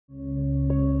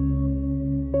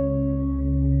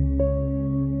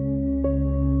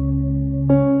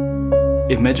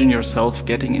Imagine yourself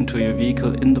getting into your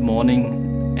vehicle in the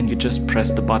morning and you just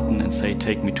press the button and say,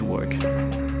 "Take me to work."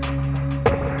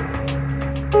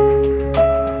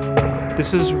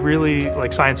 This is really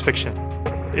like science fiction.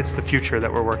 It's the future that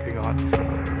we're working on.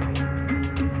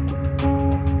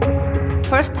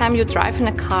 First time you drive in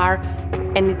a car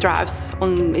and it drives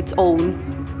on its own,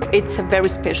 it's a very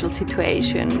special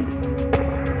situation.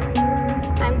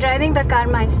 I'm driving the car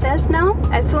myself now.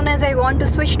 As soon as I want to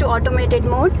switch to automated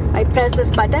mode, I press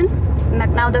this button.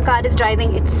 Now the car is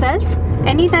driving itself.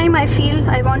 Anytime I feel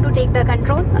I want to take the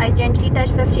control, I gently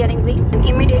touch the steering wheel and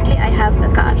immediately I have the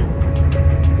car.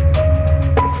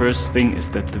 The first thing is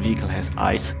that the vehicle has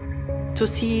eyes. To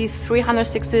see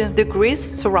 360 degrees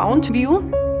surround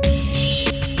view.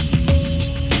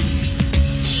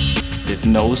 It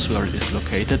knows where it is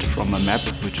located from a map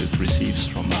which it receives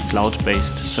from a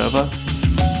cloud-based server.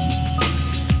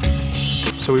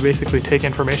 So we basically take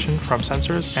information from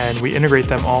sensors and we integrate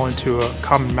them all into a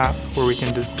common map where we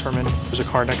can determine if there's a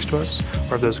car next to us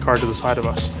or if there's a car to the side of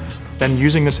us. Then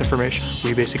using this information,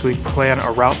 we basically plan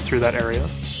a route through that area,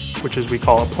 which is we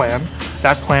call a plan.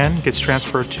 That plan gets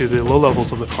transferred to the low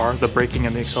levels of the car, the braking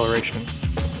and the acceleration.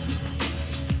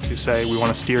 To say we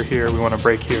want to steer here, we want to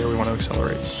brake here, we want to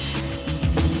accelerate.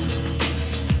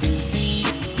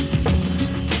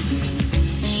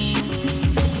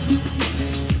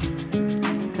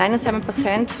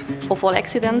 97% of all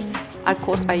accidents are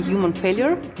caused by human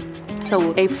failure.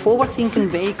 So a forward-thinking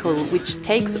vehicle which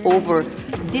takes over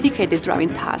dedicated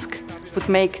driving task would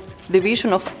make the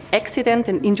vision of accident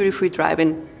and injury-free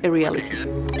driving a reality.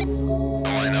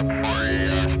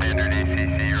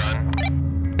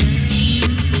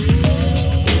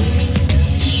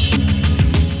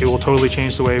 It will totally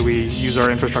change the way we use our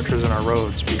infrastructures and our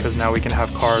roads, because now we can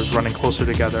have cars running closer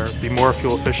together, be more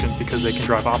fuel efficient because they can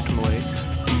drive optimally,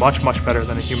 much, much better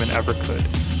than a human ever could.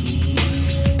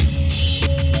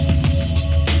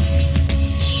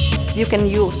 You can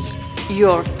use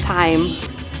your time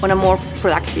on a more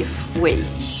productive way.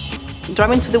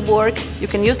 Driving to the work, you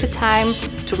can use the time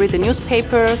to read the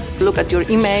newspaper, look at your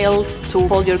emails, to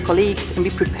call your colleagues and be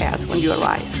prepared when you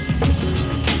arrive.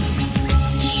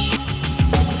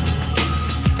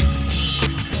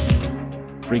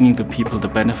 Bringing the people the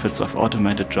benefits of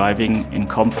automated driving in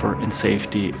comfort and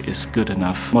safety is good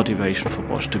enough motivation for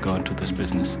Bosch to go into this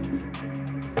business.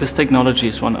 This technology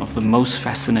is one of the most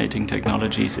fascinating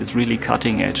technologies. It's really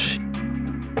cutting edge.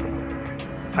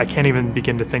 I can't even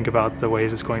begin to think about the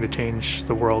ways it's going to change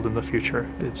the world in the future.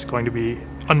 It's going to be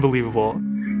unbelievable.